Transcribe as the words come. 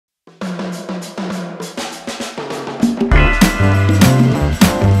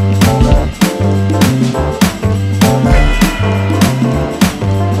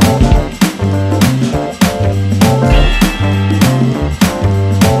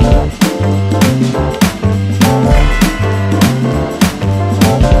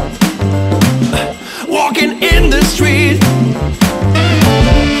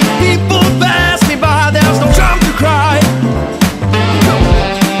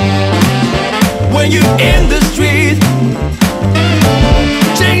you're in the street,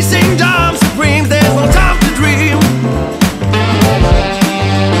 chasing Dime Supremes, there's no time to dream.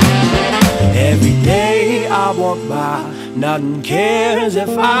 Every day I walk by, nothing cares if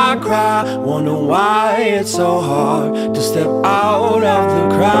I cry. Wonder why it's so hard to step out of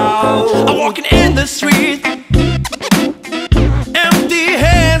the crowd. I'm walking in the street, empty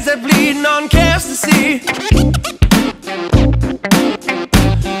hands that bleed, none cares to see.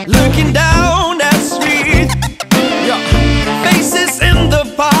 Looking down that street, yeah. Faces in the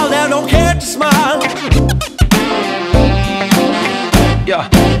pile that don't care to smile. Yeah.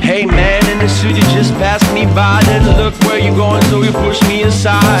 Hey man, in the suit you just passed me by. Didn't look where you going, so you push me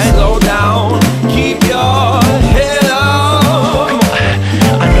aside. Slow down, keep your head up. Come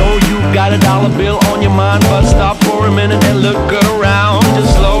on. I know you got a dollar bill on your mind, but stop for a minute and look around.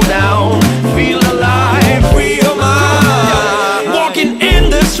 Just slow down, feel alive, free your mind. Walking in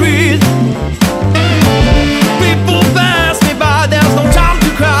the street, people pass me by, there's no time to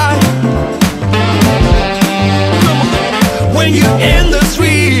cry. Come on. When you're in the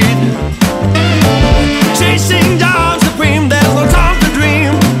street, chasing Dime Supreme, there's no time to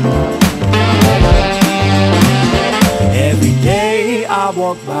dream. Every day I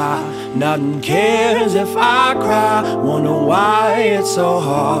walk by, nothing cares if I cry. Wonder why it's so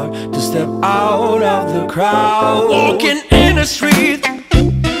hard to step out of the crowd. Walking in the street,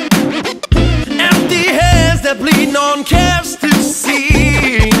 empty hands that bleed, none cares to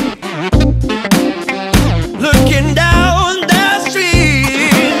see. Looking down the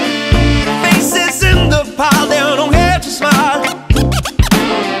street, faces in the pile, they don't have to smile.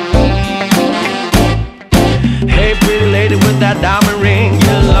 Hey pretty lady with that diamond ring,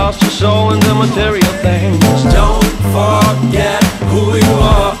 you lost your soul in the material things. Don't forget who you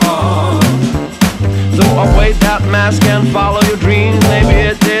are. Throw away that mask and follow your dreams.